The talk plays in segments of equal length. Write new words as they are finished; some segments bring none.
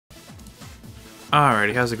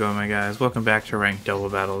Alrighty, how's it going, my guys? Welcome back to Ranked Double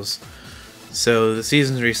Battles. So, the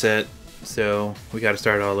season's reset, so we gotta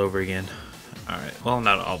start all over again. Alright, well,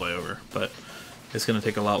 not all the way over, but it's gonna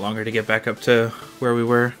take a lot longer to get back up to where we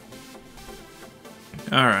were.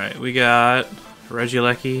 Alright, we got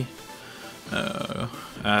Regieleki,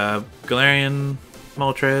 Galarian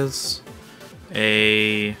Moltres,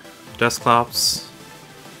 a Dusclops,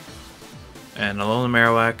 and a Alolan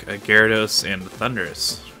Marowak, a Gyarados, and a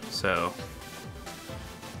Thundurus. So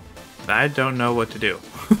I don't know what to do.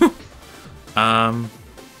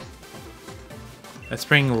 Let's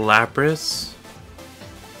bring Lapras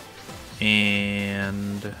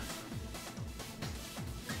and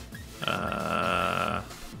I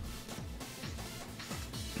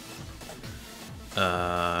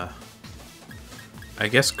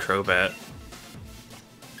guess Crobat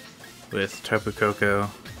with Tapu Koko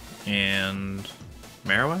and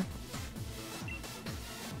Marowak?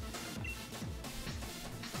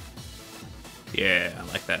 Yeah, I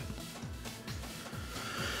like that.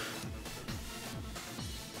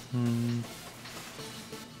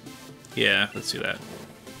 Yeah, let's do that.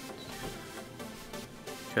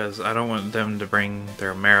 Because I don't want them to bring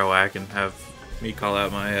their Marowak and have me call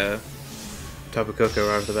out my Tapu Koko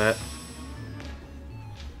right after that.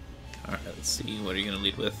 Alright, let's see. What are you going to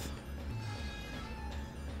lead with?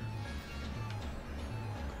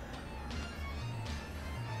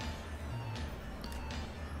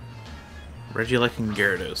 Regieleki and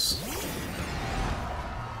Gyarados.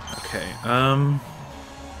 Okay,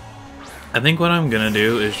 I think what I'm gonna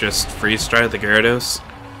do is just freeze stride the Gyarados,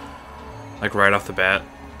 like right off the bat,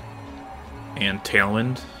 and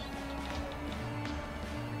Tailwind,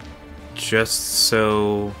 just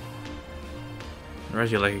so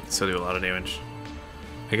Regieleki can still do a lot of damage.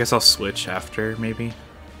 I guess I'll switch after, maybe.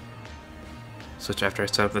 Switch after I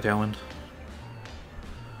set up the Tailwind.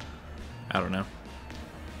 I don't know.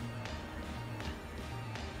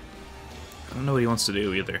 I don't know what he wants to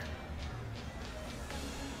do either.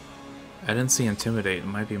 I didn't see Intimidate. It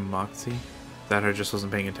might be Moxie. That or just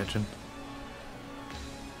wasn't paying attention.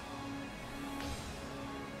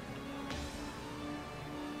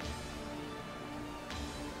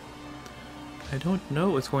 I don't know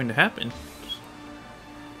what's going to happen.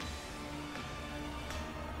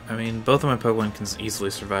 I mean, both of my Pokemon can easily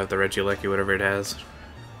survive the Regieleki, whatever it has.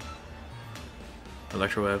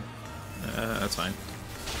 Electroweb. That's fine.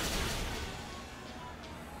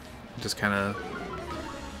 Just kind of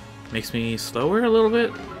makes me slower a little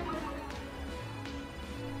bit,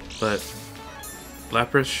 but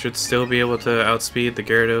Lapras should still be able to outspeed the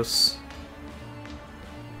Gyarados.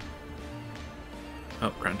 Oh,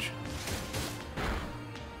 crunch.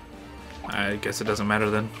 I guess it doesn't matter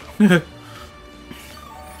then.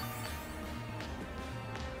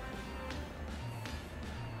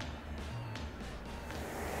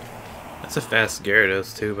 That's a fast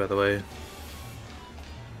Gyarados too, by the way.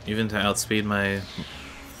 Even to outspeed my...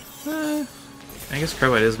 I guess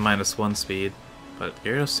Crobat is -1 speed, but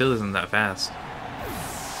Gyarados still isn't that fast.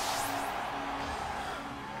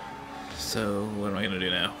 So, what am I gonna do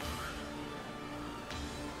now?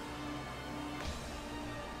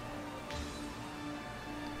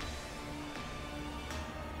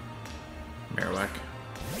 Marowak.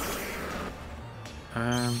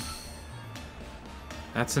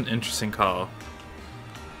 That's an interesting call.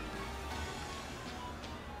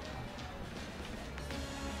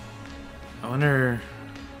 I wonder...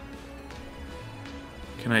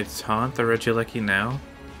 Can I taunt the Regieleki now?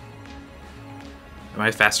 Am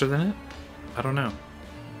I faster than it? I don't know.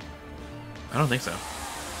 I don't think so.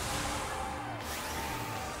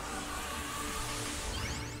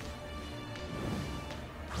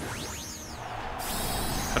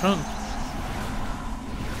 I don't...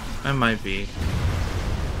 I might be.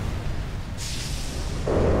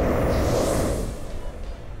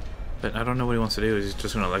 But I don't know what he wants to do. Is he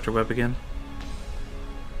just going to Electroweb again?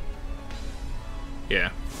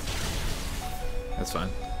 Yeah. That's fine.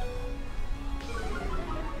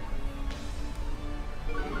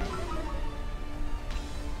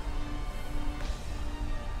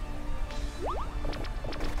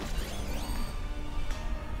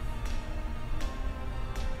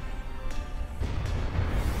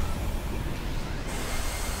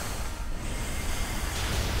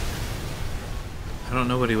 I don't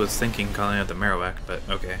know what he was thinking calling out the Marowak, but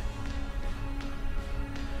okay.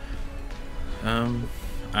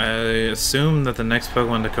 I assume that the next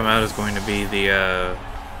Pokemon to come out is going to be the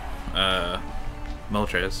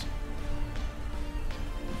Moltres.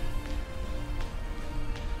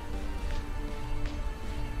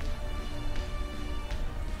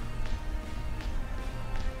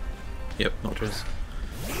 Yep, Moltres.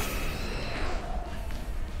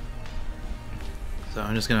 So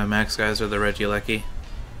I'm just gonna max Geyser the Regieleki.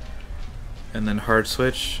 And then hard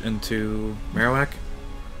switch into Marowak.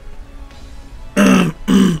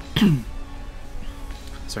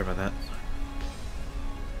 Sorry about that.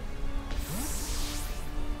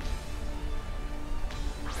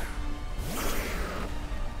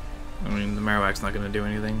 I mean, the Marowak's not going to do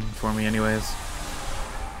anything for me anyways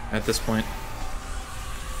at this point.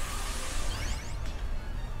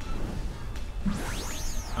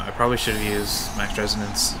 I probably should have used Max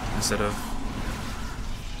Resonance instead of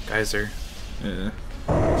Geyser.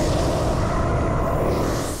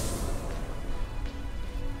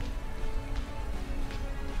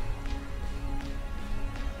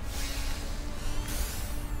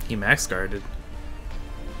 He max guarded.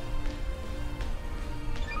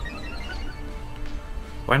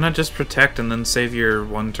 Why not just protect and then save your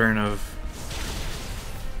one turn of...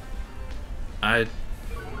 I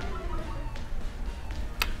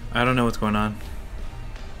don't know what's going on.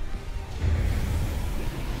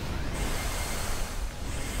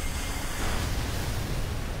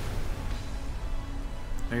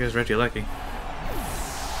 There goes Regieleki.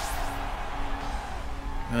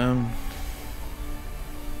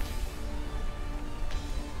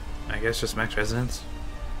 I guess just max resonance.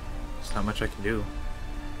 There's not much I can do.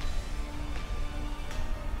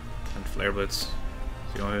 And Flare Blitz.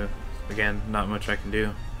 The only, again, not much I can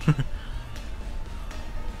do.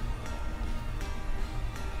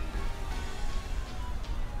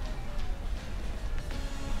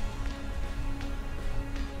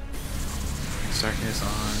 Darkness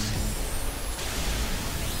on.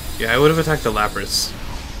 Yeah, I would have attacked the Lapras.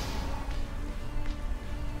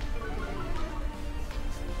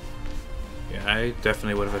 Yeah, I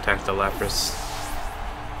definitely would have attacked the Lapras.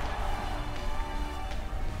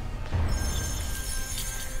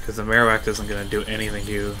 Because the Marowak isn't going to do anything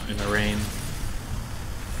to you in the rain.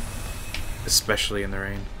 Especially in the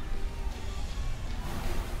rain.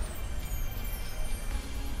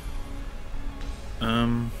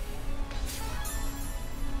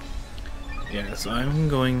 Yeah, so I'm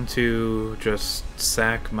going to just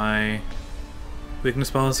sack my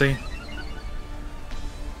weakness policy.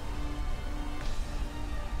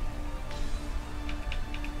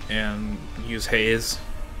 And use Haze.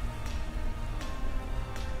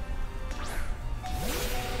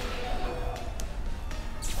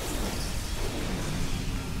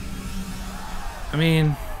 I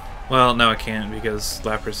mean, well, no I can't because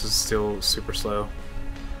Lapras is still super slow.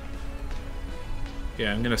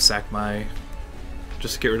 Yeah, I'm gonna sack my...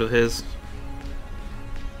 just to get rid of his.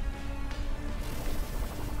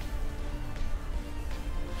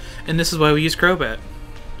 And this is why we use Crobat.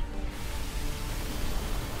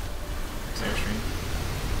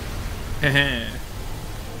 Heh.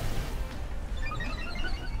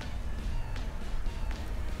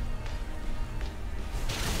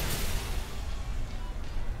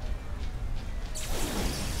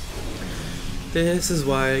 This is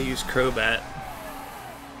why I use Crobat.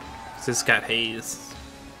 It's got Haze.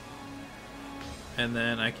 And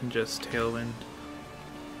then I can just Tailwind.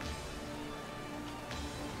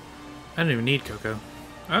 I don't even need Coco.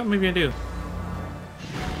 Oh, maybe I do.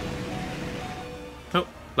 Oh,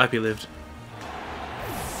 Lappy lived.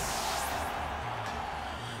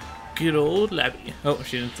 Good old Lappy. Oh,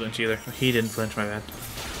 she didn't flinch either. He didn't flinch, my bad.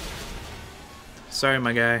 Sorry,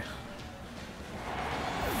 my guy.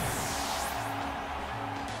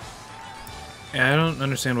 Yeah, I don't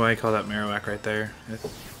understand why I call that Marowak right there.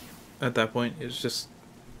 At that point, it's just...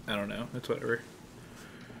 I don't know. It's whatever.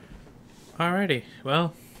 Alrighty.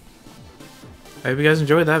 Well, I hope you guys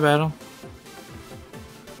enjoyed that battle.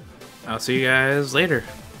 I'll see you guys later.